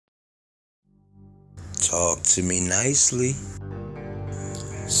Talk to me nicely.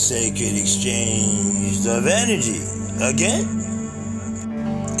 Sacred exchange of energy. Again?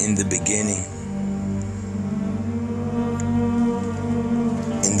 In the beginning.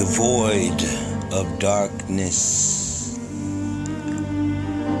 In the void of darkness.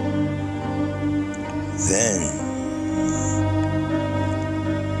 Then,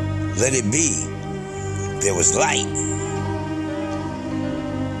 let it be. There was light.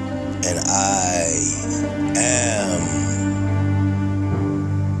 And I am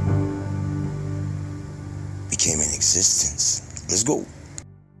became in existence. Let's go.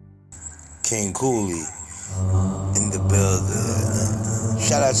 King Cooley in the building.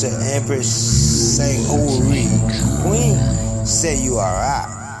 Shout out to Empress Saint Ori. Queen, say you alright.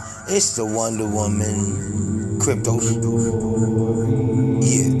 It's the Wonder Woman Cryptos.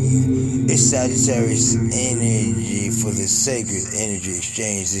 Yeah. It's Sagittarius energy for the sacred energy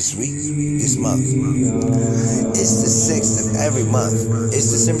exchange this week, this month. It's the 6th of every month. It's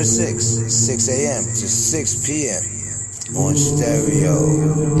December 6th, 6 a.m. to 6 p.m. on stereo.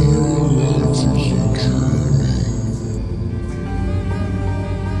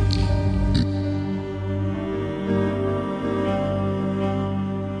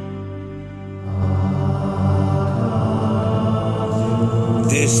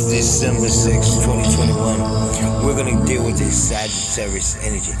 This December 6, 2021, we're going to deal with this Sagittarius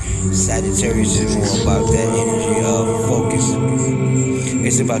energy. Sagittarius is more about that energy of focus.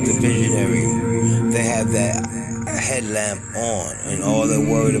 It's about the visionary. They have that headlamp on, and all they're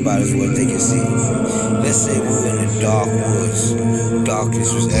worried about is what they can see. Let's say we were in the dark woods.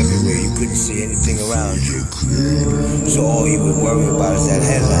 Darkness was everywhere. You couldn't see anything around you. So all you would worry about is that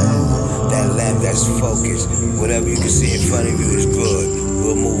headlamp. That lamp that's focused. Whatever you can see in front of you is good.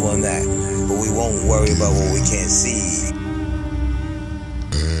 We'll move on that. But we won't worry about what we can't see.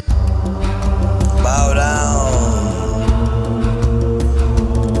 Bow down.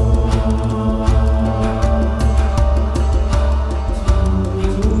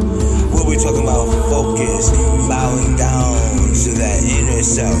 We'll be talking about focus. Bowing down to that inner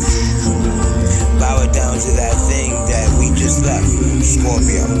self. Bowing down to that thing that we just left.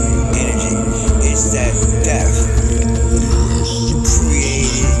 Scorpio energy. It's that death.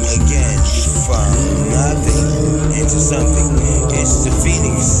 Creating again from nothing into something. It's the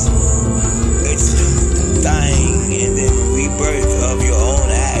phoenix. It's the dying and the rebirth of your own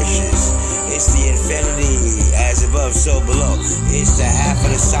ashes. It's the infinity as above, so below. It's the half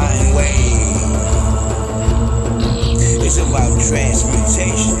of the sine wave. It's about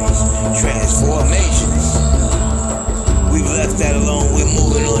transmutations, transformations. We've left that alone. We're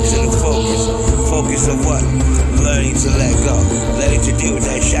moving on to the focus. Focus of what? Learning to let go. Learning to deal with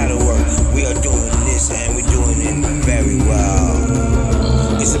that shadow work. We are doing this and we're doing it very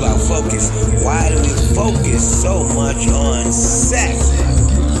well. It's about focus. Why do we focus so much on sex?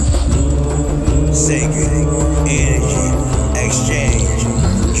 Sacred energy exchange.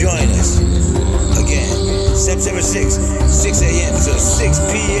 Join us again. September 6th, 6 a.m. to 6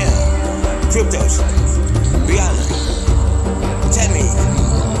 p.m. Cryptos. Brianna. Tammy.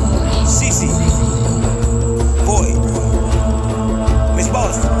 Cece. Boy. Miss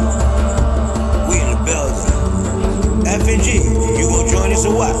Boston. We in the building. FNG. You gonna join us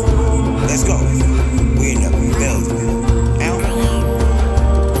or what? Let's go. We in the building.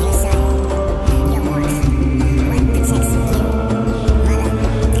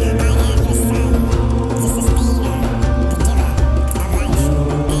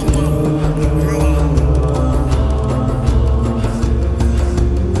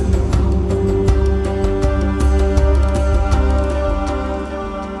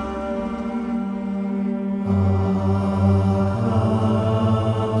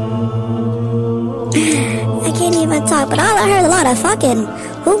 Talk, but all I heard a lot of fucking.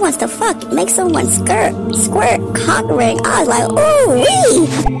 Who wants to fuck? Make someone squirt, cock ring. I was like, ooh wee.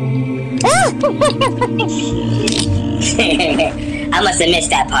 I must have missed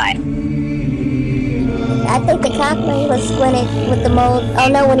that part. I think the cock ring was squinted with the mold. Oh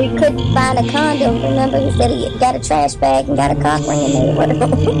no, when he couldn't find a condom, remember he said he got a trash bag and got a cock ring in there.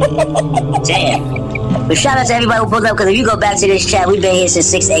 Damn. But shout out to everybody who pulled up, because if you go back to this chat, we've been here since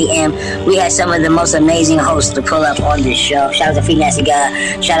 6 a.m. We had some of the most amazing hosts to pull up on this show. Shout out to Free Nasty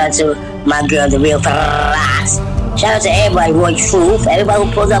Guy. Shout out to my girl, The Real Frost. Shout out to everybody, Roy Truth. Everybody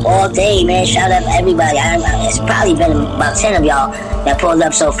who pulled up all day, man. Shout out to everybody. It's probably been about 10 of y'all that pulled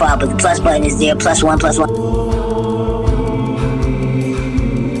up so far, but the plus button is there. +1, +1.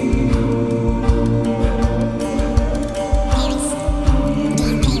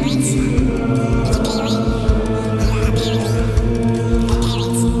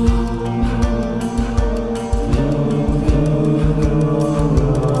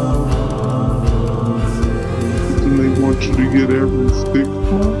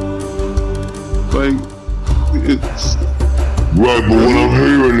 what I'm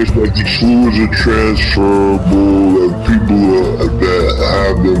hearing is like these fluids are transferable, like people that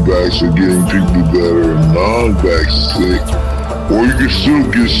have been vaccinated getting people that are non-vax sick, or you can still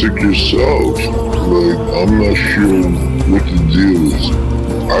get sick yourself. Like, I'm not sure what the deal is.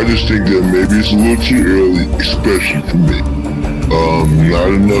 I just think that maybe it's a little too early, especially for me. Not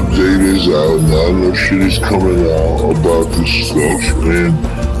enough data is out, not enough shit is coming out about this stuff, and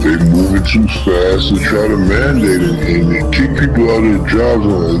they moving too fast to try to mandate it and kick people out of their jobs.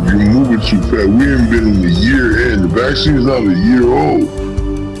 You're moving too fast. We ain't been in a year in. The vaccine's not a year old.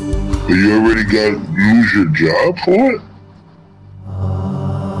 But you already got to lose your job for it?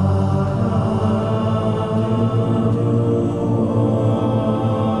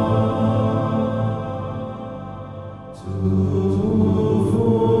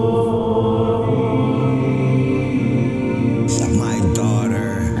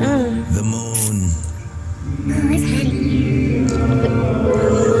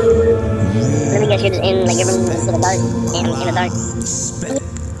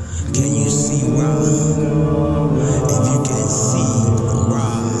 Can you see Ra? If you can see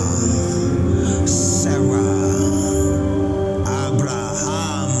Ra, Sarah,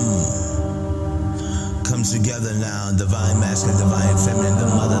 Abraham, come together now. Divine masculine, divine feminine, the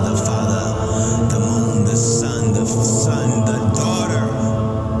mother, the father, the moon, the sun, the daughter.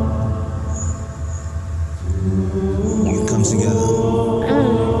 Come together.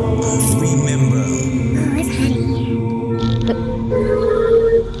 Remember.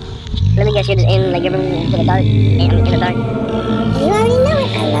 Let me guess, you're just in like your room to the dark, in the dark. You already know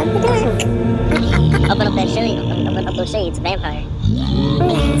it. I love the dark. Open up that shade. Open up those shades. Vampire.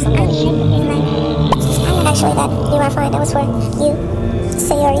 Yes, I'm actually that you are fine. That was for you,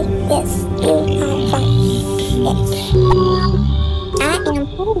 Sayori. Yes, you are fine. Yes. I am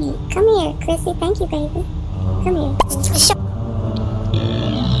holy. Come here, Chrissy. Thank you, baby. Come here.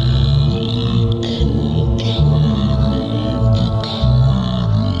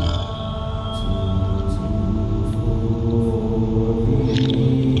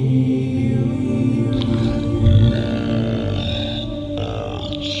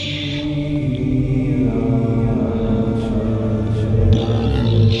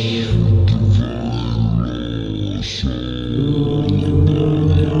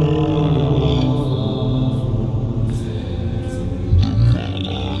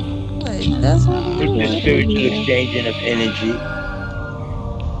 Spiritual exchanging of energy.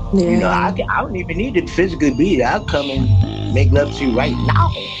 Yeah. You know, I don't even need to physically be there. I'll come and make love to you right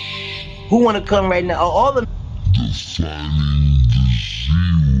now. Who want to come right now? All the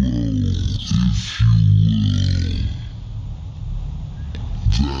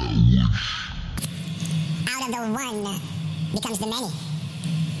out of the one becomes the many.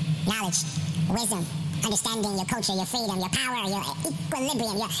 Knowledge, wisdom, understanding your culture, your freedom, your power, your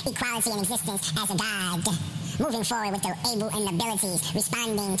equilibrium, your equality in existence as a god. Moving forward with the able and abilities,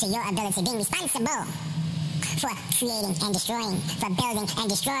 responding to your ability, being responsible for creating and destroying, for building and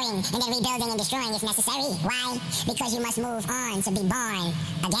destroying, and then rebuilding and destroying if necessary. Why? Because you must move on to be born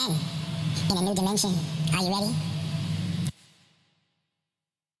again in a new dimension. Are you ready?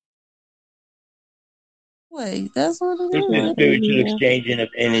 Wait, that's what it is. It's a spiritual exchanging of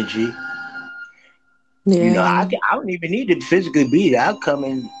energy. Yeah. You know, I don't even need to physically be there. I'll come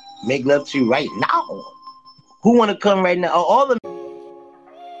and make love to you right now. Who want to come right now? All the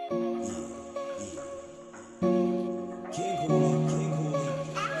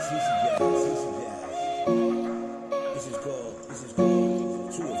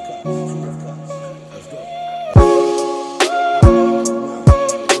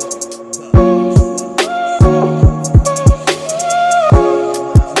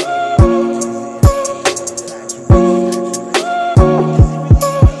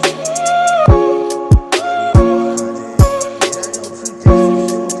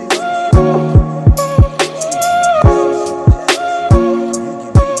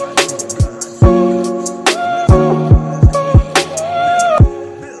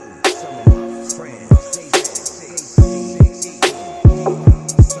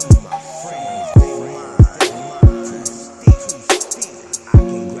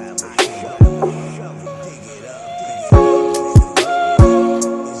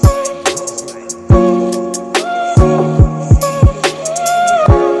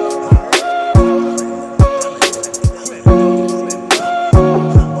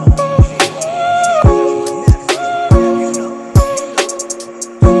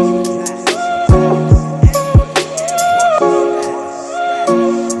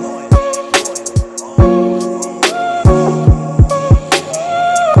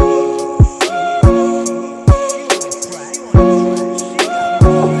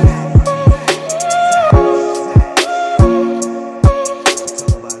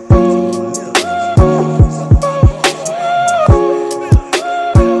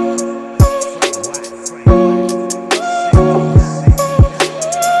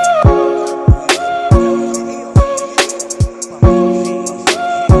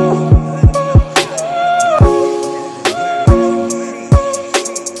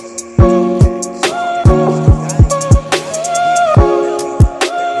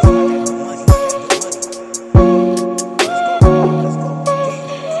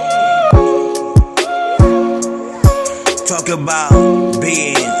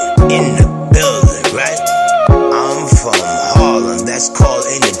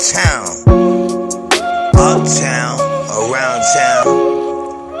town, uptown, around town,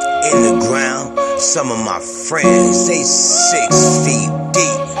 in the ground. Some of my friends, they 6 feet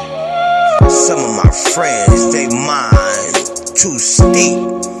deep. Some of my friends, they mind too steep.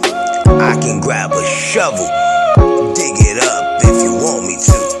 I can grab a shovel, dig it up if you want me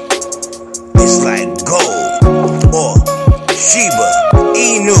to. It's like gold or Shiba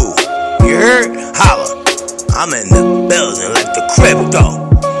Inu. You heard? Holla. I'm in the building like the crypto.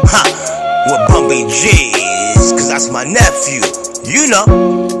 With Bumpy G's, cause that's my nephew. You know.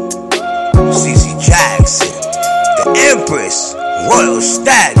 CC Jackson, the Empress, royal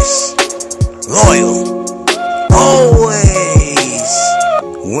status, loyal, always.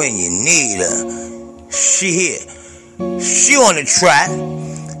 When you need her, she here. She on the track.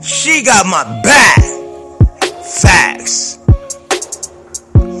 She got my back. Facts.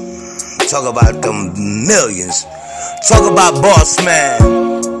 Talk about them millions. Talk about Boss Man.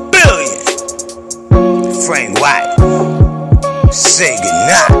 Billion. Frank White. Say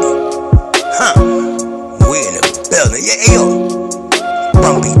goodnight. We in the building. Yeah, yo.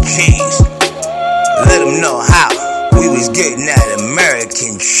 Bumpy G's. Let them know how we was getting that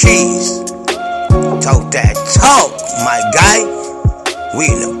American cheese. Talk that talk, my guy. We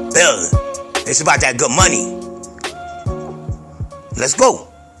in the building. It's about that good money. Let's go.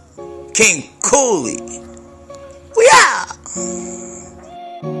 King Cooley. We out.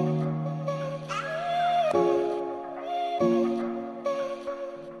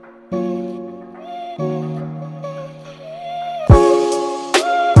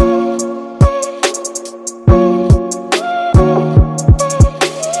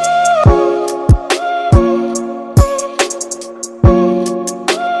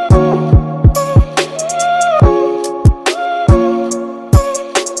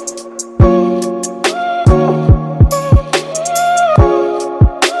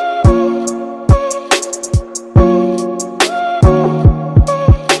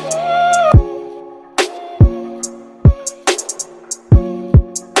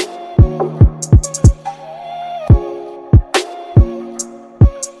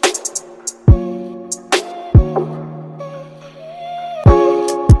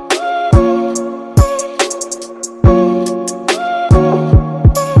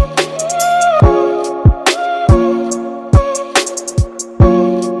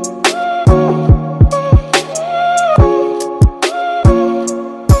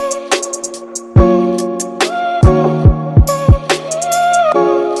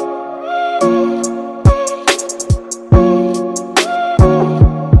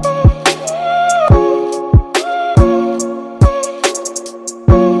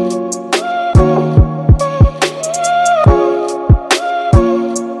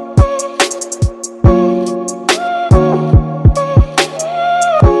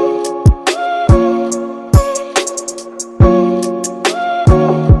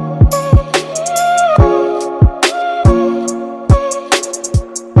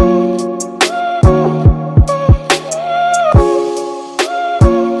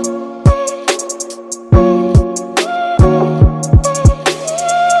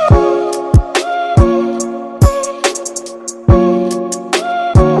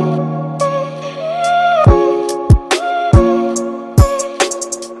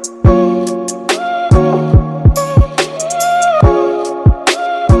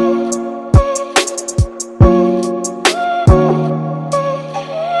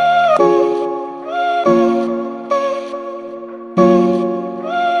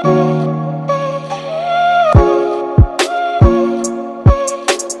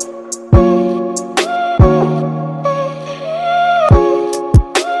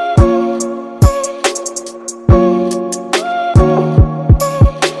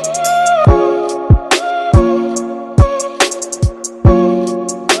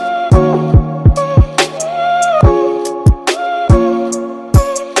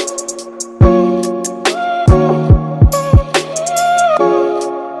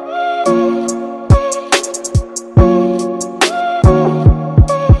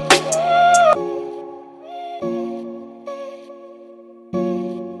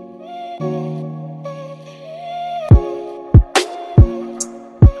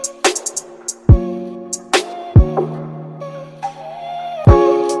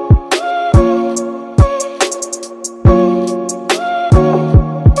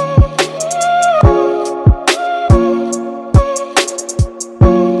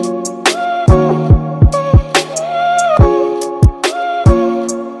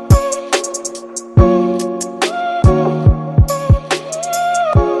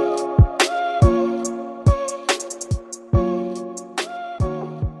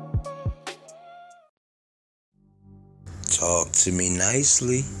 Talk to me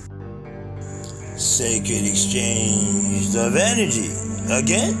nicely. Sacred exchange of energy.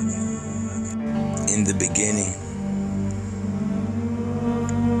 Again. In the beginning.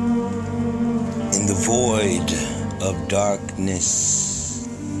 In the void of darkness.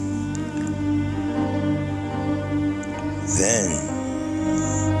 Then,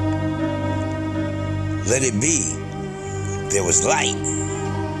 let it be. There was light.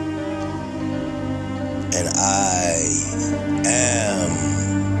 And I am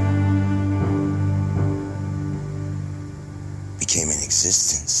became in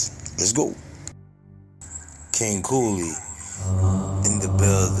existence. Let's go. King Cooley in the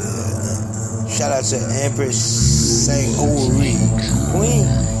building. Shout out to Empress St. Ori. Queen,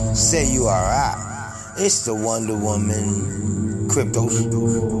 say you alright. It's the Wonder Woman Cryptos.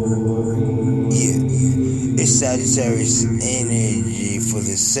 Yeah. It's Sagittarius energy for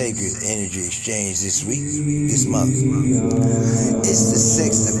the sacred energy exchange this week, this month. It's the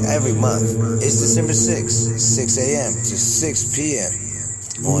 6th of every month. It's December 6th, 6 a.m. to 6 p.m.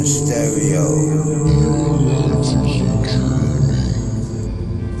 on stereo.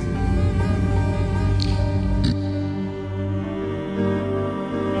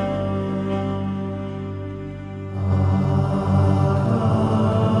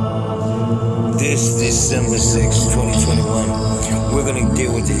 This December 6th, 2021, we're going to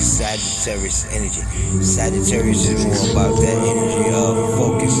deal with this Sagittarius energy. Sagittarius is more about that energy of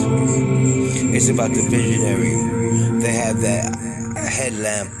focus. It's about the visionary. They have that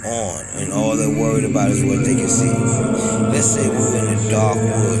headlamp on, and all they're worried about is what they can see. Let's say we were in the dark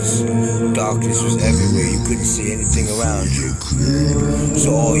woods. Darkness was everywhere. You couldn't see anything around you.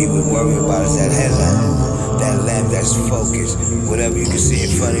 So all you would worry about is that headlamp. That lamp that's focused. Whatever you can see in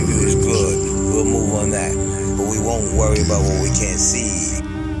front of you is good. We'll move on that. But we won't worry about what we can't see.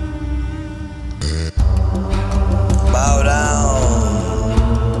 Bow down.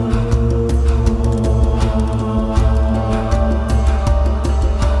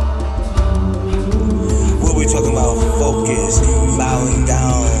 We'll be talking about focus. Bowing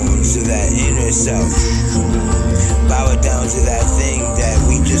down to that inner self. Bow it down to that thing that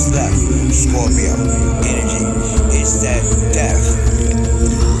we just left. Scorpio energy. It's that death.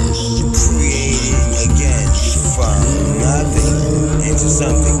 Creating again from nothing into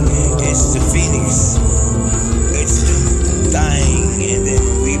something. It's the phoenix. It's the dying and then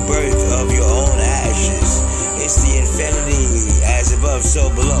rebirth of your own ashes. It's the infinity as above, so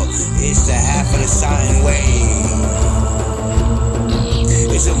below. It's the half of the sine wave.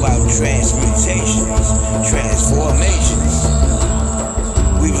 It's about transmutations, transformations.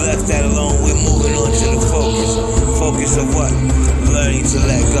 We've left that alone. We're moving on to the focus. Focus of what? Learning to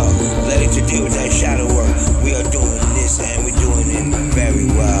let go. Learning to deal with that shadow work. We are doing this and we're doing it very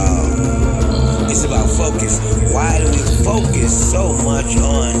well. It's about focus. Why do we focus so much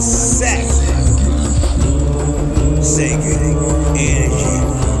on sex? Sacred energy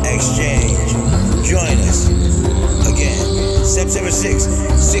exchange. Join us again. September 6th,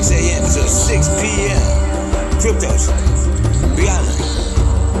 6 a.m. to 6 p.m. Cryptos, Brianna,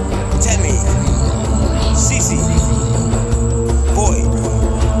 Tammy, Cece, Boy,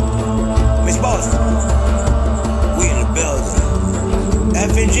 Miss Boston, we in the building.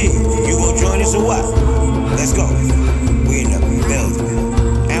 FNG, you gonna join us or what? Let's go. We in the building.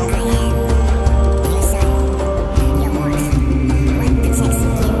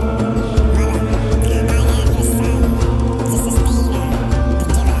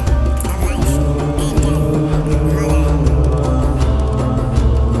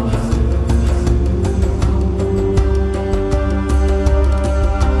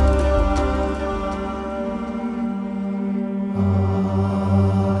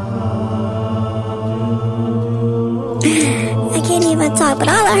 Talk, but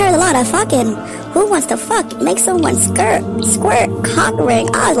all I heard a lot of fucking. Who wants to fuck? Make someone squirt, cock ring.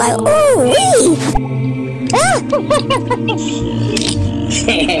 I was like, ooh wee.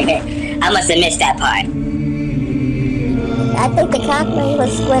 I must have missed that part. I think the cock ring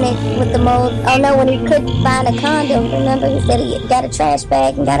was squinted with the mold. Oh no, when he couldn't find a condom, remember he said he got a trash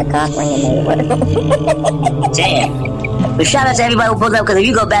bag and got a cock ring in there. Damn. But shout out to everybody who pulled up, because if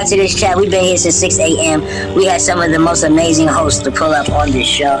you go back to this chat, we've been here since 6 a.m. We had some of the most amazing hosts to pull up on this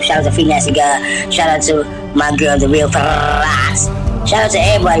show. Shout out to Free Nasty God. Shout out to my girl, The Real Faraz. Shout out to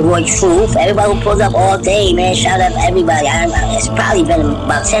everybody, Roy Truth. Everybody who pulled up all day, man. Shout out to everybody. It's probably been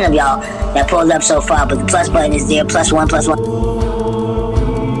about 10 of y'all that pulled up so far, but the plus button is there. +1, +1.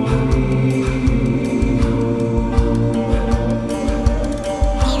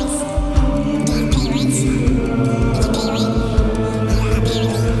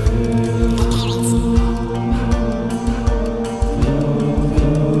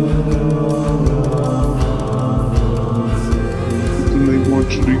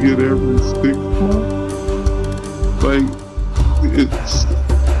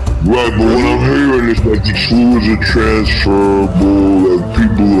 Right, but what I'm hearing is that these fluids are transferable, and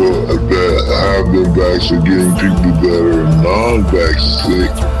people that have been vaccinated getting people that are non-vaccinated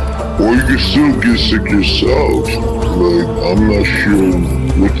sick. Or you can still get sick yourself. Like, I'm not sure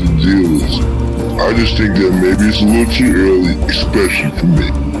what the deal is. I just think that maybe it's a little too early, especially for me.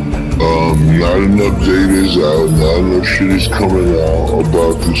 Not enough data is out, not enough shit is coming out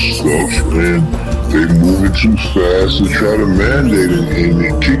about this stuff, and they moving too fast to try to mandate it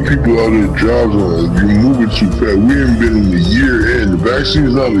and kick people out of their jobs. You're moving too fast. We haven't been in a year in. The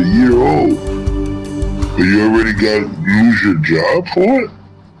vaccine's not a year old. But you already got to lose your job for it?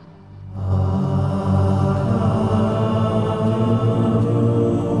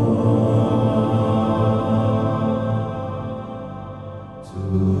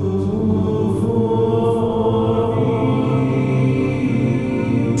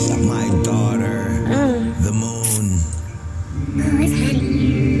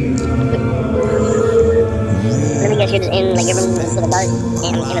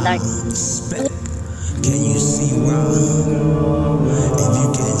 Can you see Ra? If you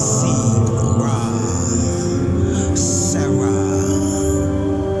can see Ra, Sarah,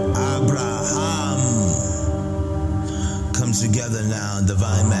 Abraham, come together now.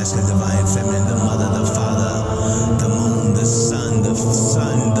 Divine masculine, divine feminine, the mother, the father, the moon, the sun, the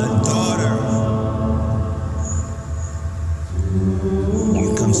daughter.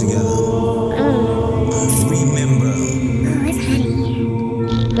 Come together. Remember.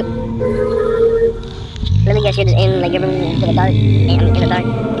 Let me guess, you're just in like your room to the dark, in the dark.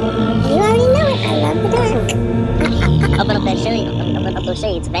 You already know it. I love the dark. Open up that shade. Open up those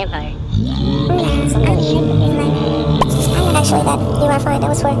shades. Vampire. Yes, I'm not actually that. You are fine. That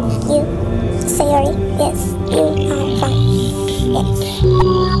was for you, Sayori. Yes, you are fine. Yes.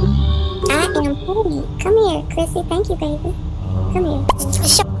 I am pretty. Come here, Chrissy. Thank you, baby. Come here.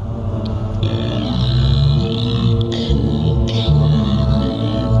 Sure.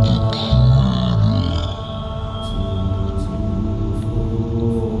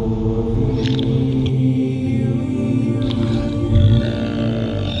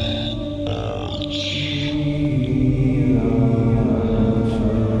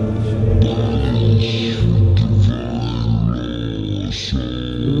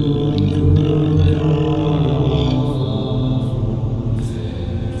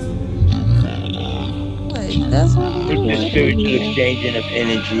 Spiritual exchanging of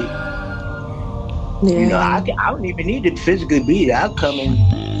energy. Yeah. You know, I don't even need to physically be there. I'll come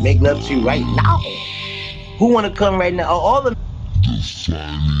and make love to you right now. Who want to come right now? All the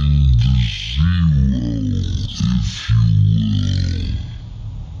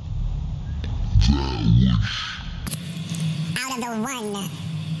Out of the one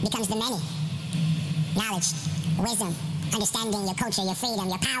becomes the many. Knowledge, wisdom, understanding, your culture, your freedom,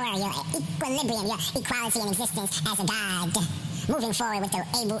 your power, your equilibrium, your equality in existence as a god. Moving forward with the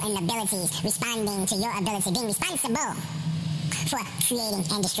able and abilities, responding to your ability, being responsible for creating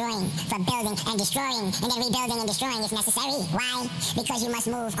and destroying, for building and destroying, and then rebuilding and destroying if necessary. Why? Because you must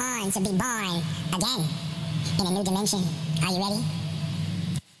move on to be born again in a new dimension. Are you ready?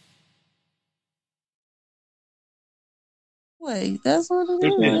 Wait, that's what it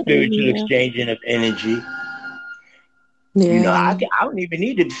it's is. the spiritual exchanging of energy. Yeah. You know, I don't even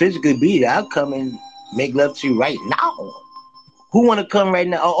need to physically be there. I'll come and make love to you right now. Who want to come right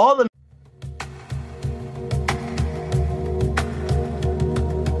now? All the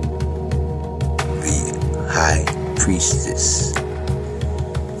High Priestess.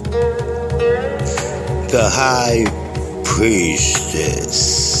 The High Priestess.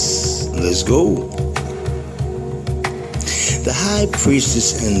 Let's go. The High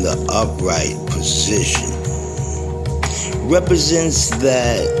Priestess in the upright position represents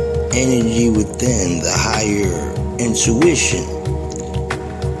that energy within the higher intuition.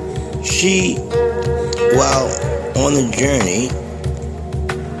 She, while on the journey,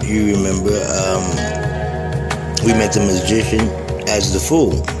 you remember, we met the magician as the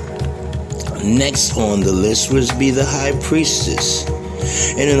fool. Next on the list was be the High Priestess.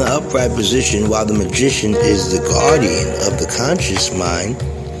 And in the upright position, while the magician is the guardian of the conscious mind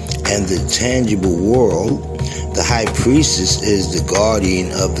and the tangible world, the High Priestess is the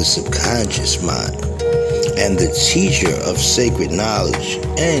guardian of the subconscious mind and the teacher of sacred knowledge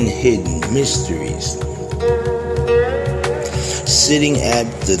and hidden mysteries. Sitting at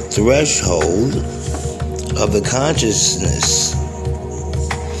the threshold of the consciousness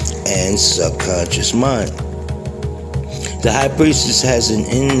and subconscious mind. The High Priestess has an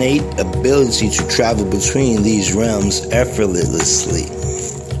innate ability to travel between these realms effortlessly,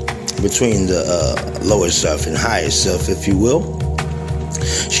 between the lower self and higher self, if you will.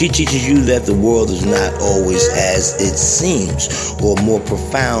 She teaches you that the world is not always as it seems, or more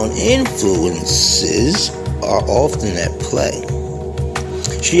profound influences are often at play.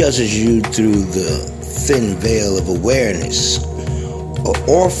 She ushers you through the thin veil of awareness,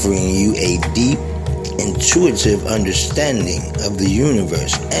 offering you a deep, intuitive understanding of the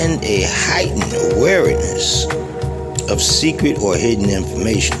universe and a heightened awareness of secret or hidden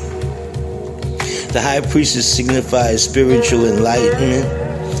information. The High Priestess signifies spiritual enlightenment,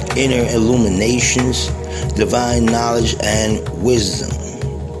 inner illuminations, divine knowledge, and wisdom.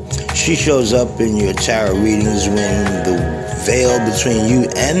 She shows up in your tarot readings when the veil between you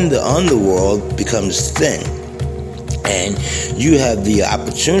and the underworld becomes thin, and you have the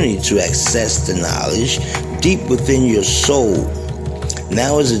opportunity to access the knowledge deep within your soul.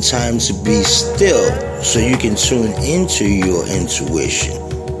 Now is the time to be still so you can tune into your intuition.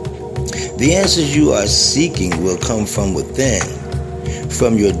 The answers you are seeking will come from within,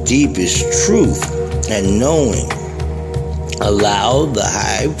 from your deepest truth and knowing. Allow the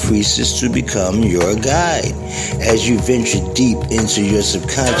High Priestess to become your guide as you venture deep into your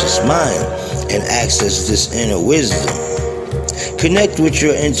subconscious mind and access this inner wisdom. Connect with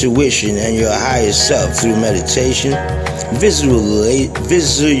your intuition and your higher self through meditation,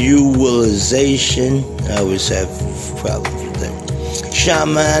 visualization, I always have problems with that,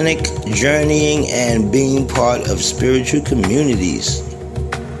 shamanic journeying, and being part of spiritual communities.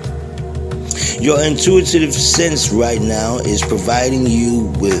 Your intuitive sense right now is providing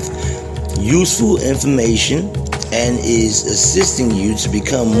you with useful information and is assisting you to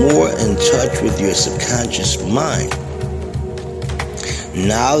become more in touch with your subconscious mind.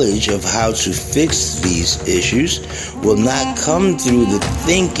 Knowledge of how to fix these issues will not come through the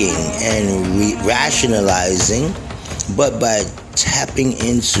thinking and rationalizing, but by tapping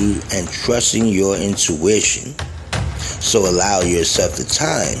into and trusting your intuition. So allow yourself the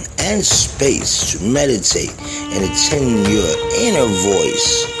time and space to meditate and attend your inner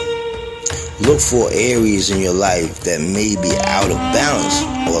voice. Look for areas in your life that may be out of balance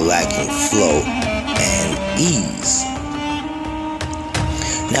or lacking flow and ease.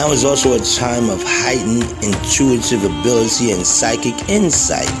 Now is also a time of heightened intuitive ability and psychic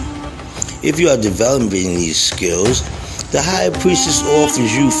insight. If you are developing these skills, the High Priestess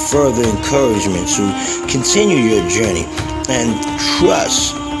offers you further encouragement to continue your journey and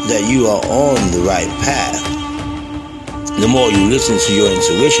trust that you are on the right path. The more you listen to your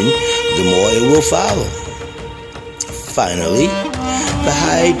intuition, the more it will follow. Finally, the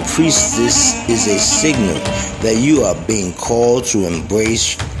High Priestess is a signal that you are being called to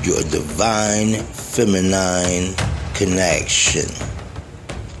embrace your divine feminine connection.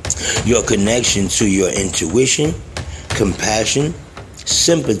 Your connection to your intuition, compassion,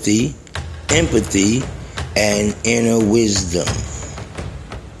 sympathy, empathy, and inner wisdom.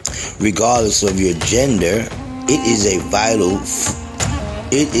 Regardless of your gender, it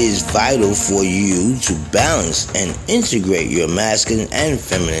is vital for you to balance and integrate your masculine and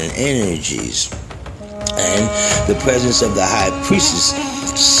feminine energies. And the presence of the High Priestess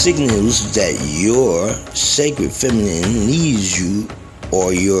signals that your sacred feminine needs you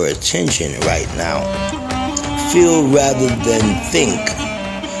or your attention right now. Feel rather than think.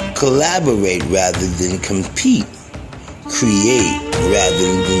 Collaborate rather than compete. Create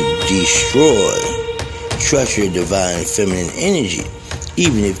rather than destroy. Trust your divine feminine energy,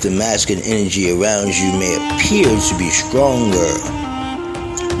 even if the masculine energy around you may appear to be stronger.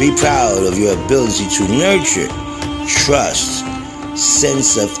 Be proud of your ability to nurture, trust,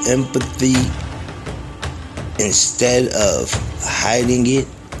 sense of empathy instead of hiding it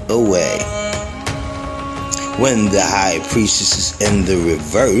away. When the High Priestess is in the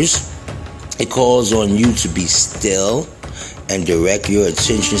reverse, it calls on you to be still and direct your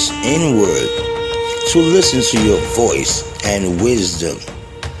attentions inward to listen to your voice and wisdom.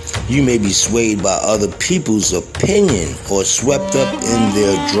 You may be swayed by other people's opinion or swept up in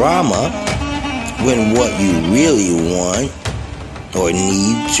their drama when what you really want or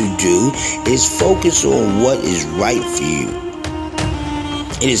need to do is focus on what is right for you.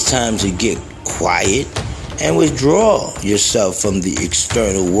 It is time to get quiet and withdraw yourself from the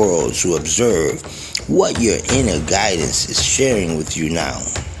external world to observe what your inner guidance is sharing with you now.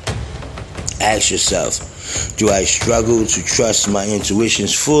 Ask yourself, do I struggle to trust my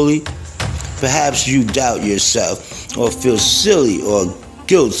intuitions fully? Perhaps you doubt yourself or feel silly or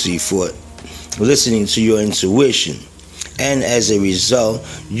guilty for listening to your intuition, and as a result,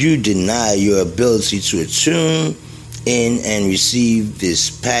 you deny your ability to attune in and receive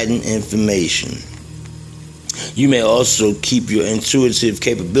this patent information. You may also keep your intuitive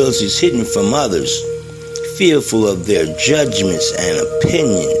capabilities hidden from others, fearful of their judgments and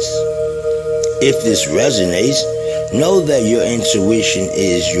opinions. If this resonates, know that your intuition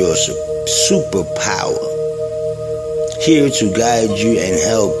is your superpower, here to guide you and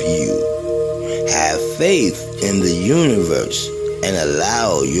help you. Have faith in the universe and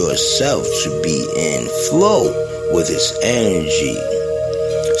allow yourself to be in flow with its energy.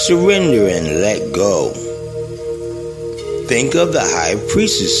 Surrender and let go. Think of the high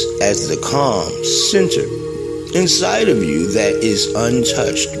priestess as the calm center inside of you that is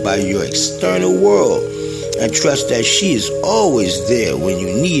untouched by your external world, and trust that she is always there when you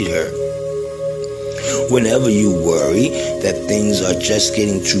need her. Whenever you worry that things are just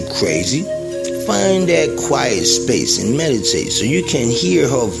getting too crazy, find that quiet space and meditate so you can hear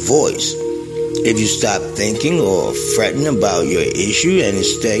her voice. If you stop thinking or fretting about your issue and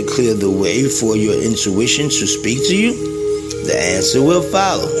instead clear the way for your intuition to speak to you, the answer will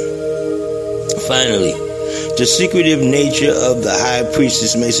follow. Finally, the secretive nature of the high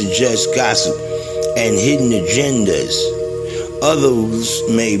priestess may suggest gossip and hidden agendas. Others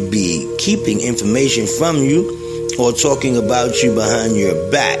may be keeping information from you or talking about you behind your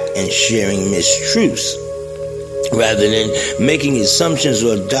back and sharing mistruths. Rather than making assumptions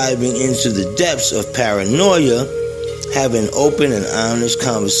or diving into the depths of paranoia, have an open and honest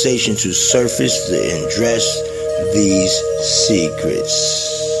conversation to surface and address these secrets.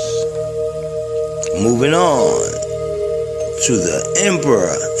 Moving on to the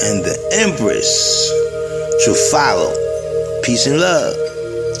Emperor and the Empress to follow. Peace and love.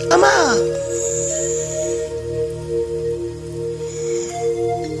 I'm out.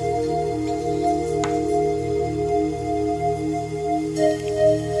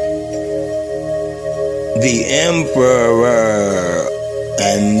 The Emperor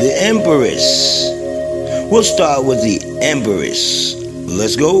and the Empress. We'll start with the Empress.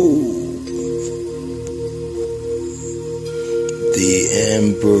 Let's go. The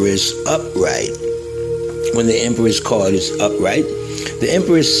Empress upright. When the Empress card is upright, the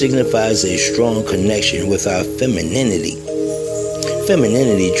Empress signifies a strong connection with our femininity.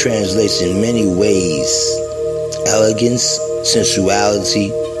 Femininity translates in many ways: elegance, sensuality,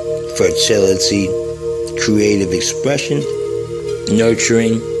 fertility, creative expression,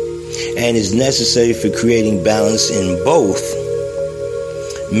 nurturing, and is necessary for creating balance in both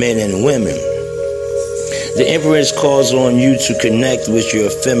men and women. The Empress calls on you to connect with your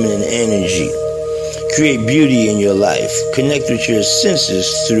feminine energy, create beauty in your life, connect with your senses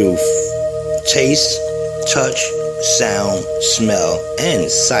through taste, touch, sound, smell, and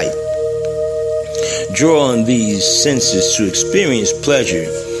sight. Draw on these senses to experience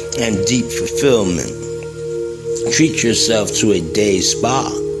pleasure and deep fulfillment. Treat yourself to a day spa,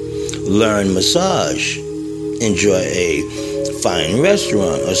 learn massage, enjoy a fine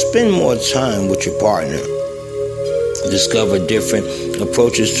restaurant, or spend more time with your partner. Discover different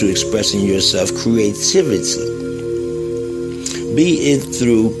approaches to expressing yourself creatively, be it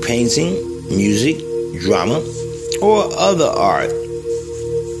through painting, music, drama, or other art.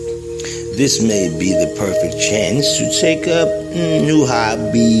 This may be the perfect chance to take up a new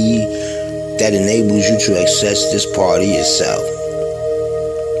hobby that enables you to access this part of yourself.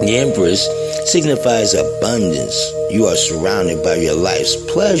 The Empress signifies abundance. You are surrounded by your life's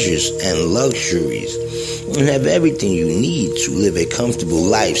pleasures and luxuries and have everything you need to live a comfortable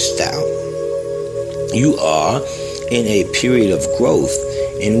lifestyle. You are in a period of growth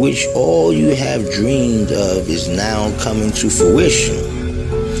in which all you have dreamed of is now coming to fruition.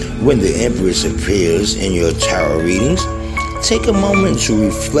 When the Empress appears in your tarot readings, take a moment to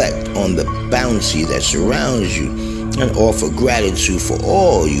reflect on the bounty that surrounds you and offer gratitude for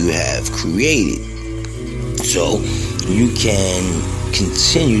all you have created, so you can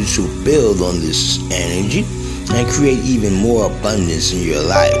continue to build on this energy and create even more abundance in your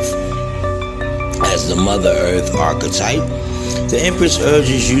life. As the Mother Earth archetype, the Empress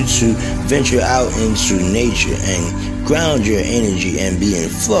urges you to venture out into nature and ground your energy and be in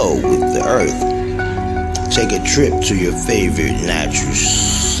flow with the earth. Take a trip to your favorite natural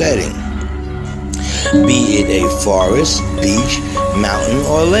setting, be it a forest, beach, mountain,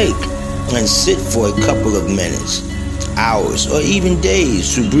 or lake, and sit for a couple of minutes, hours, or even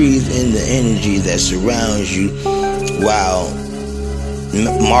days to breathe in the energy that surrounds you while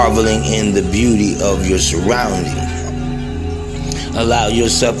marveling in the beauty of your surroundings. Allow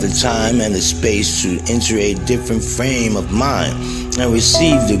yourself the time and the space to enter a different frame of mind and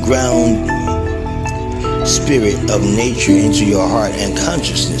receive the ground spirit of nature into your heart and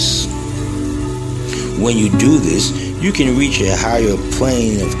consciousness. When you do this, you can reach a higher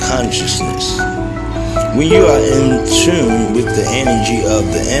plane of consciousness. When you are in tune with the energy of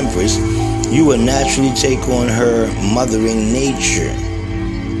the Empress, you will naturally take on her mothering nature.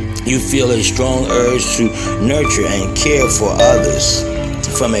 You feel a strong urge to nurture and care for others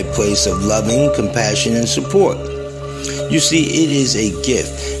from a place of loving compassion and support. You see, it is a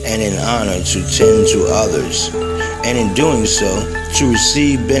gift and an honor to tend to others, and in doing so, to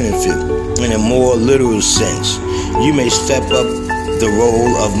receive benefit in a more literal sense. You may step up the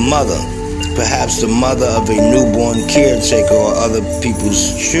role of mother, perhaps the mother of a newborn caretaker or other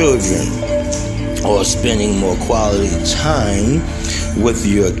people's children, or spending more quality time with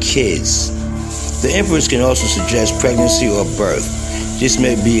your kids. The Empress can also suggest pregnancy or birth. This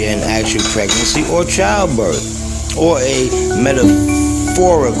may be an actual pregnancy or childbirth, or a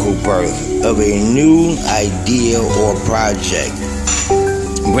metaphorical birth of a new idea or project.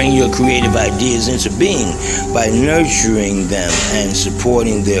 Bring your creative ideas into being by nurturing them and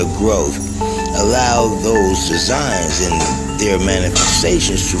supporting their growth. Allow those designs and their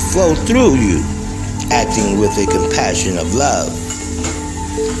manifestations to flow through you, acting with a compassion of love.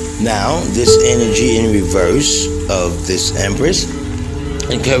 Now, this energy in reverse of this Empress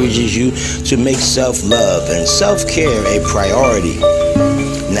encourages you to make self-love and self-care a priority.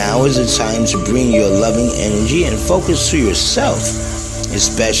 Now is the time to bring your loving energy and focus to yourself,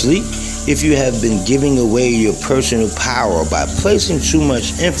 especially if you have been giving away your personal power by placing too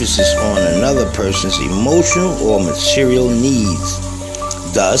much emphasis on another person's emotional or material needs,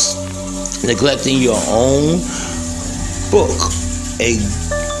 thus neglecting your own book.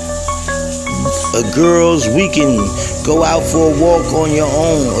 A girl's weekend, go out for a walk on your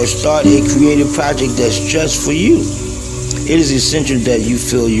own or start a creative project that's just for you. It is essential that you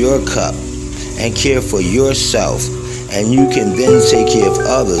fill your cup and care for yourself, and you can then take care of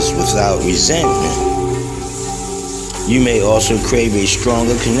others without resentment. You may also crave a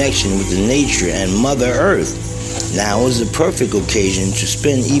stronger connection with the nature and Mother Earth. Now is the perfect occasion to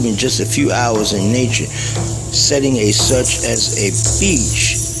spend even just a few hours in nature, setting such as a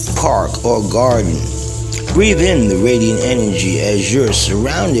beach, park, or garden. Breathe in the radiant energy as you're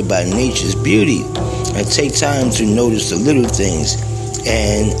surrounded by nature's beauty, and take time to notice the little things.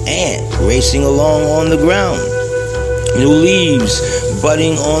 An ant racing along on the ground, new leaves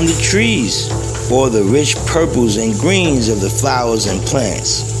budding on the trees, or the rich purples and greens of the flowers and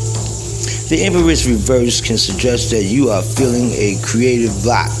plants. The Empress reverse can suggest that you are feeling a creative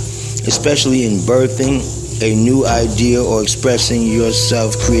block, especially in birthing a new idea or expressing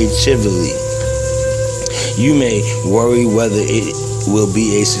yourself creatively. You may worry whether it will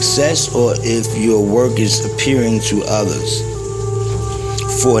be a success or if your work is appealing to others.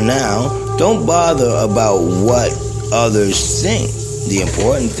 For now, don't bother about what others think. The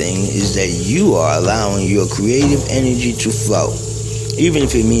important thing is that you are allowing your creative energy to flow, even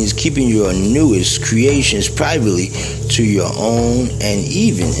if it means keeping your newest creations privately to your own, and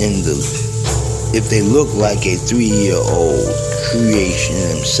even if they look like a 3-year-old creation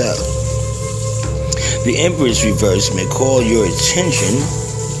themselves. The Empress reverse may call your attention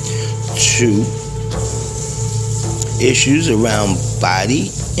to issues around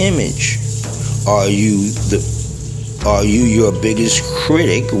body image. Are you your biggest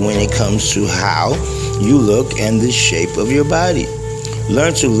critic when it comes to how you look and the shape of your body?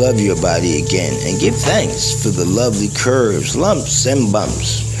 Learn to love your body again and give thanks for the lovely curves, lumps, and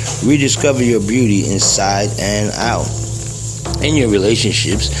bumps. Rediscover your beauty inside and out. In your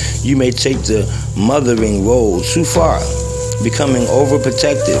relationships, you may take the mothering role too far, becoming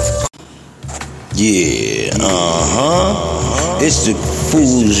overprotective. It's the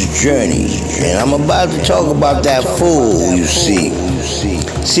fool's journey, and I'm about to talk about that fool, you see.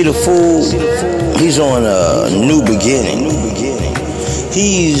 See, the fool, he's on a new beginning.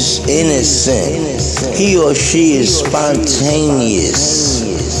 He's innocent. He or she is spontaneous,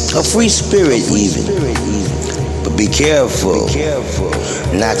 a free spirit even. But be careful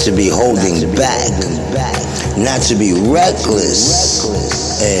not to be holding back, not to be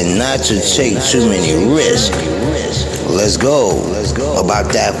reckless, and not to take too many risks. Let's go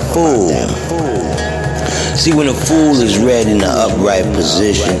about that fool. See, when a fool is read in the upright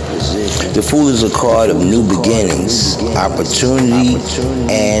position, the fool is a card of new beginnings, opportunity,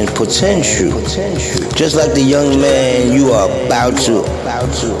 and potential. Just like the young man you are about to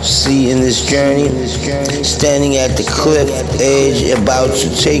see in this journey, standing at the cliff edge, about to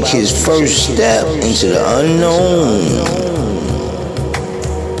take his first step into the unknown.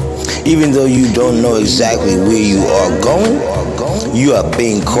 Even though you don't know exactly where you are going, you are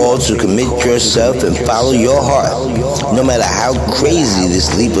being called to commit yourself and follow your heart, no matter how crazy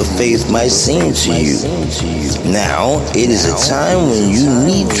this leap of faith might seem to you. Now, it is a time when you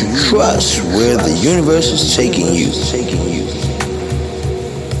need to trust where the universe is taking you.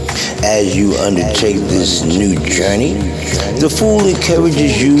 as you undertake this new journey. The Fool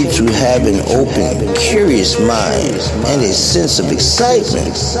encourages you to have an open, curious mind and a sense of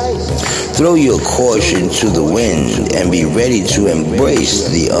excitement. Throw your caution to the wind and be ready to embrace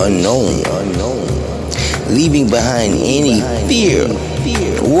the unknown, leaving behind any fear,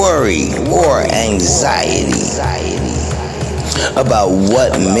 worry, or anxiety about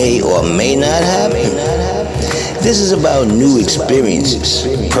what may or may not happen. This is about new experiences,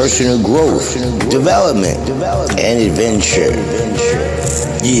 personal growth, development, and adventure.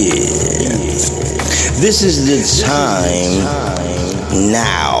 Yeah. This is the time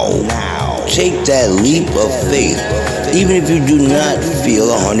now. Take that leap of faith, even if you do not feel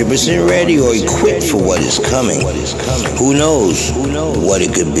 100% ready or equipped for what is coming. Who knows what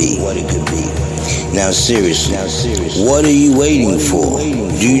it could be? Now seriously, what are you waiting for?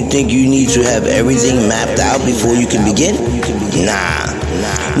 Do you think you need to have everything mapped out before you can begin? Nah.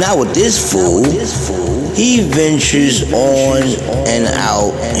 Not with this fool. He ventures on and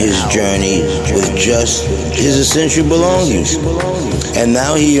out his journey with just his essential belongings. And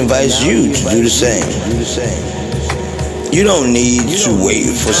now he invites you to do the same. You don't need to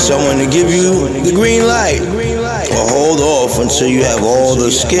wait for someone to give you the green light, or hold off until you have all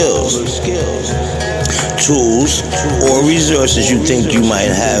the skills, tools, or resources you think you might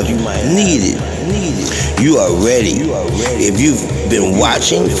have needed. You are ready. If you've been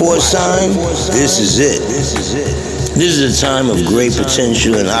watching for a sign, this is it. This is a time of great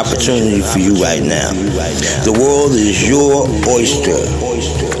potential and opportunity for you right now. The world is your oyster,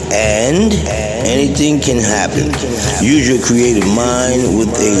 and anything can happen. Use your creative mind with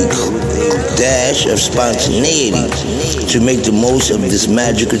a dash of spontaneity to make the most of this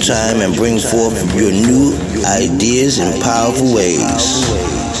magical time and bring forth your new ideas in powerful ways.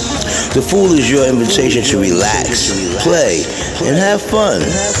 The Fool is your invitation to relax, play, and have fun.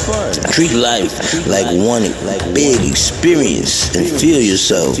 Treat life like one big experience and feel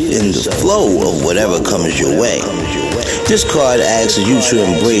yourself in the flow of whatever comes your way. This card asks you to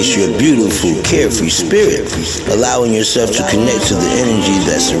embrace your beautiful, carefree spirit, allowing yourself to connect to the energy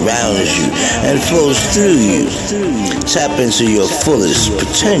that surrounds you and flows through you. Tap into your fullest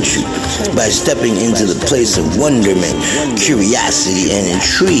potential by stepping into the place of wonderment, curiosity, and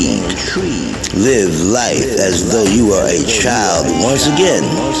intrigue. Live life as though you are a child once again.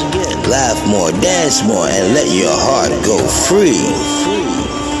 Laugh more, dance more, and let your heart go free.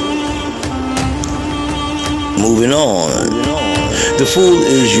 Moving on. The Fool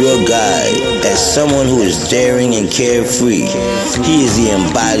is your guide as someone who is daring and carefree. He is the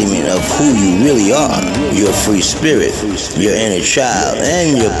embodiment of who you really are, your free spirit, your inner child,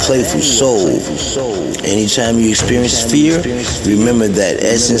 and your playful soul. Anytime you experience fear, remember that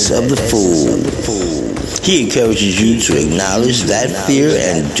essence of the Fool. He encourages you to acknowledge that fear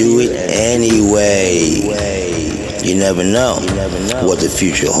and do it anyway. You never know what the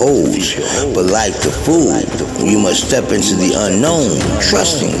future holds, but like the Fool, you must step into the unknown,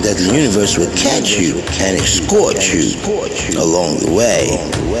 trusting that the universe will catch you and escort you along the way.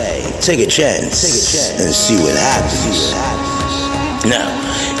 Take a chance and see what happens. Now,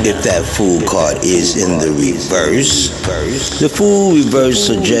 if that Fool card is in the reverse, the Fool reverse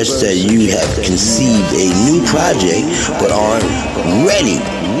suggests that you have conceived a new project but aren't ready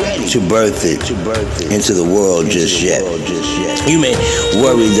to birth it into the world just yet. You may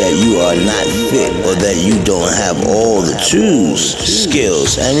worry that you are not fit or that you don't have all the tools,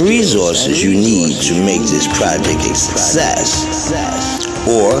 skills, and resources you need to make this project a success.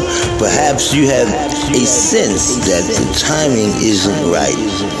 Or perhaps you have a sense that the timing isn't right.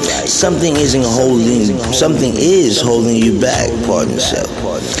 Something is holding you back, pardon yourself,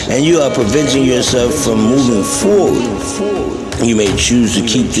 and you are preventing yourself from moving forward. You may choose to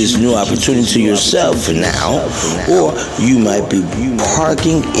keep this new opportunity to yourself for now, or you might be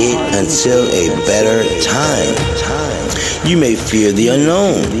parking it until a better time. You may fear the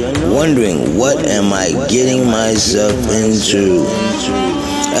unknown, wondering, what am I getting myself into?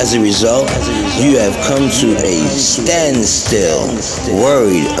 As a result, you have come to a standstill,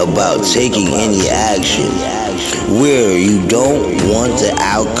 worried about taking any action, where you don't want the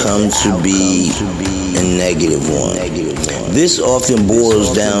outcome to be a negative one. This often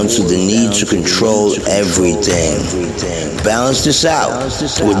boils down to the need to control everything. Balance this out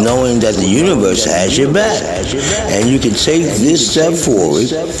with knowing that the universe has your back, and you can take this step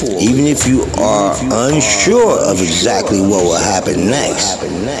forward even if you are unsure of exactly what will happen next.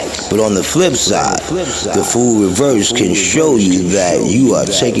 But on the flip side, the Fool reverse can show you that you are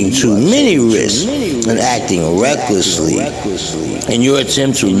taking too many risks and acting acting recklessly. In your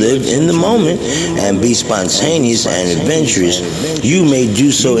attempt to live in the moment and be spontaneous and adventurous, you may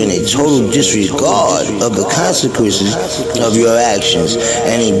do so in a total disregard of the consequences of your actions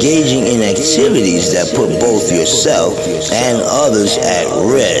and engaging in activities that put both yourself and others at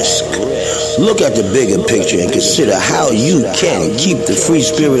risk. Look at the bigger picture and consider how you can keep the free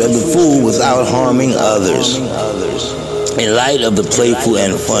spirit of the fool without harming others. In light of the playful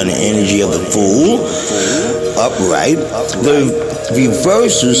and fun energy of the fool, upright, the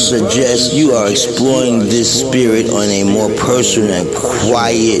reversal suggests you are exploring this spirit on a more personal and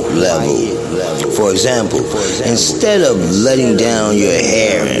quiet level. For example, instead of letting down your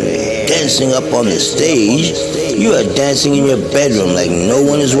hair and dancing up on the stage, you are dancing in your bedroom like no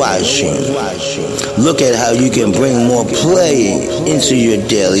one is watching. Look at how you can bring more play into your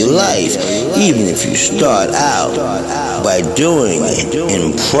daily life, even if you start out by doing it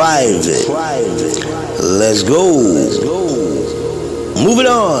in private. Let's go. Moving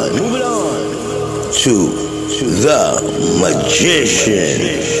on to The Magician.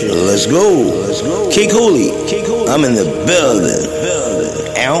 Let's go. K. Cooley, I'm in the building.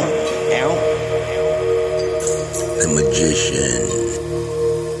 Ow. The Magician.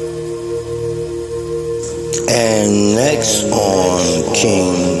 And next on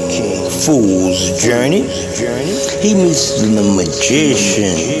King Fool's journey, he meets the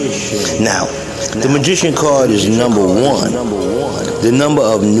Magician. Now, the Magician card is number 1, the number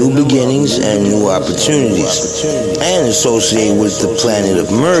of new beginnings and new opportunities, and associated with the planet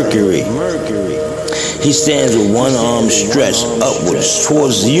of Mercury. He stands with one arm stretched upwards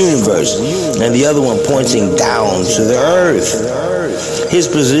towards the universe, and the other one pointing down to the earth. His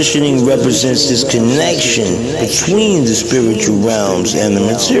positioning represents this connection between the spiritual realms and the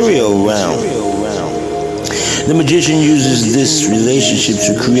material realm. The Magician uses this relationship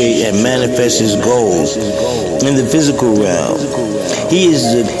to create and manifest his goals in the physical realm. He is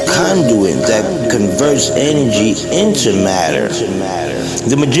the conduit that converts energy into matter.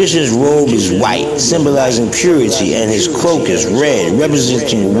 The Magician's robe is white, symbolizing purity, and his cloak is red,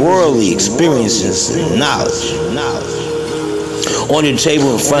 representing worldly experiences and knowledge. On the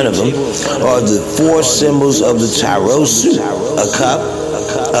table in front of him are the 4 symbols of the tarot suit: a cup,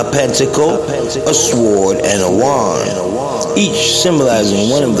 a pentacle, a sword, and a wand, each symbolizing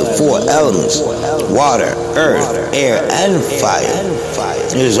one of the 4 elements: water, earth, air, and fire.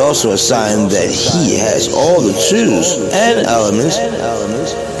 It is also a sign that he has all the tools and elements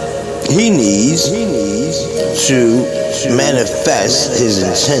he needs to manifest his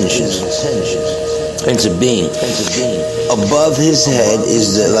intentions into being. Above his head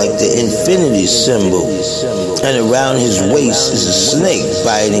is the infinity symbol, and around his waist is a snake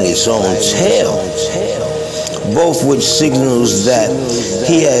biting its own tail, both which signals that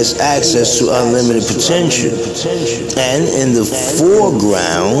he has access to unlimited potential. And in the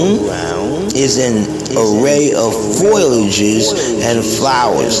foreground is an array of foliages and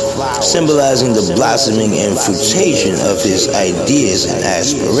flowers, symbolizing the blossoming and fruition of his ideas and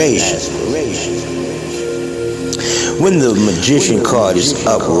aspirations. When the Magician card is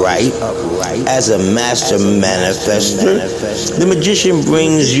upright, as a master manifester, the Magician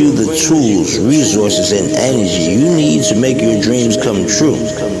brings you the tools, resources, and energy you need to make your dreams come true.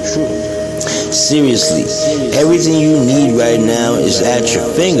 Seriously, everything you need right now is at your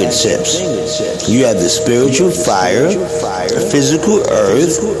fingertips. You have the spiritual fire, physical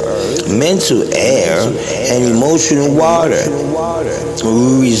earth, mental air, and emotional water,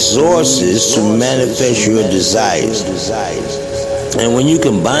 resources to manifest your desires. And when you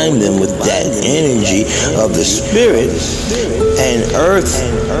combine them with that energy of the spirit and earth,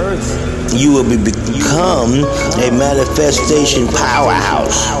 you will become a manifestation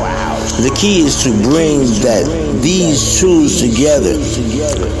powerhouse. The key is to bring these tools together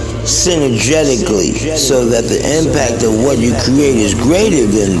synergetically so that the impact of what you create is greater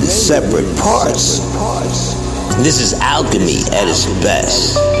than the separate parts. This is alchemy at its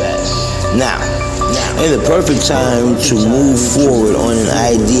best. Now, in the perfect time to move forward on an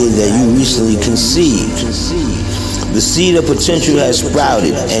idea that you recently conceived. The seed of potential has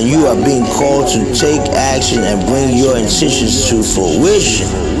sprouted, and you are being called to take action and bring your intentions to fruition.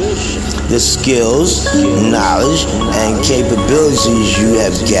 The skills, knowledge, and capabilities you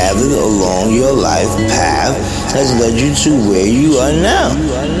have gathered along your life path has led you to where you are now.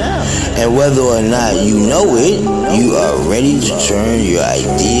 And whether or not you know it, you are ready to turn your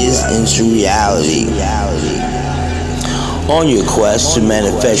ideas into reality. On your quest to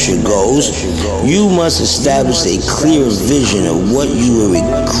manifest your goals, you must establish a clear vision of what you will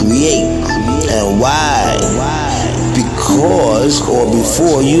create and why, because or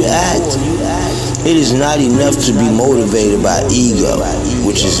before you act. It is not enough to be motivated by ego,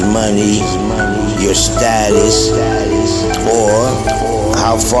 which is money, your status, or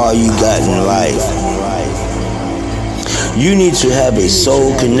how far you got in life. You need to have a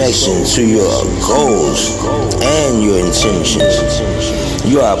soul connection to your goals and your intentions.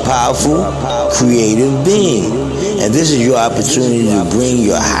 You are a powerful, creative being, and this is your opportunity to bring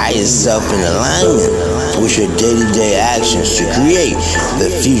your highest self in alignment with your day-to-day actions to create the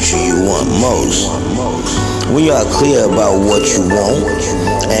future you want most. When you are clear about what you want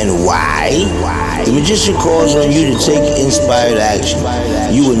and why, the magician calls on you to take inspired action.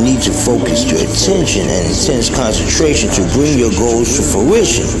 You will need to focus your attention and intense concentration to bring your goals to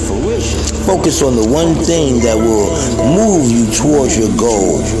fruition. Focus on the one thing that will move you towards your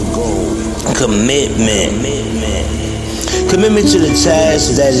goal. Commitment. Commitment to the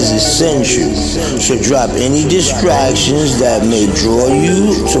task that is essential. So drop any distractions that may draw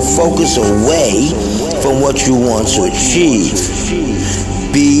you to focus away from what you want to achieve.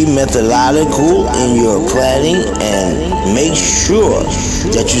 Be methodical in your planning and make sure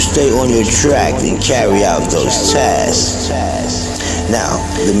that you stay on your track and carry out those tasks. Now,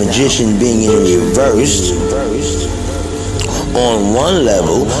 the magician being in reverse, on one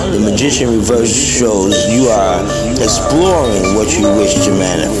level, the magician reverse shows you are exploring what you wish to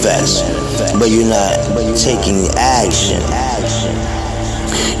manifest, but you're not taking action.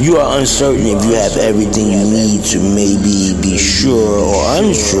 You are uncertain if you have everything you need to maybe be sure or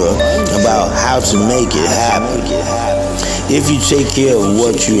unsure about how to make it happen. If you take care of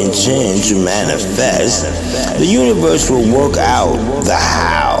what you intend to manifest, the universe will work out the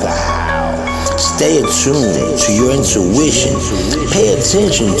how. Stay attuned to your intuition. Pay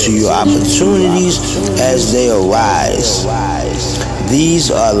attention to your opportunities as they arise.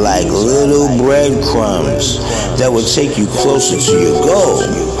 These are like little breadcrumbs that will take you closer to your goal.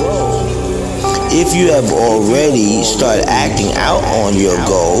 If you have already started acting out on your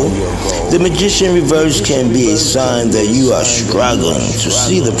goal, the magician reverse can be a sign that you are struggling to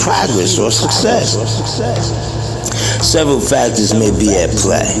see the progress or success. Several factors may be at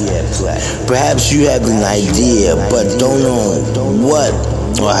play. Perhaps you have an idea but don't know what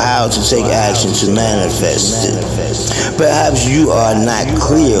or how to take action to manifest it. Perhaps you are not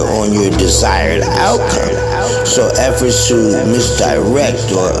clear on your desired outcome, so efforts to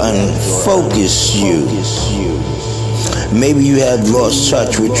misdirect or unfocus you. Maybe you have lost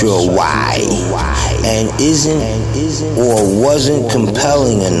touch with your why and isn't or wasn't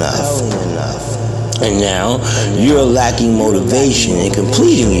compelling enough. And now you're lacking motivation in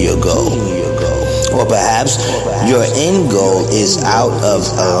completing your goal. Or perhaps your end goal is out of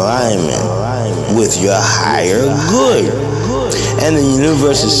alignment with your higher good. And the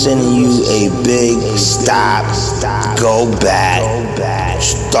universe is sending you a big stop, go back,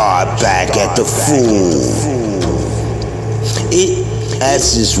 start back at the fool. At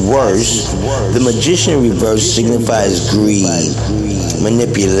its worst, the magician reverse signifies greed,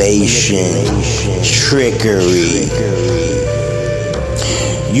 manipulation, trickery.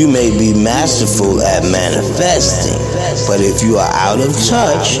 You may be masterful at manifesting, but if you are out of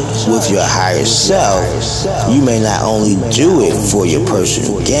touch with your higher self, you may not only do it for your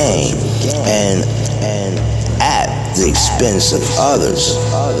personal gain and at the expense of others.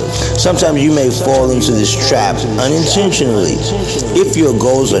 Sometimes you may fall into this trap unintentionally. If your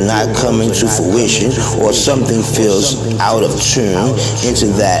goals are not coming to fruition or something feels out of tune into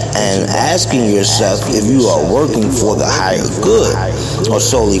that, and asking yourself if you are working for the higher good or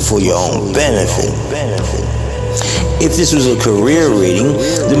solely for your own benefit. If this was a career reading,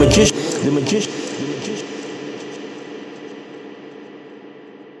 the magician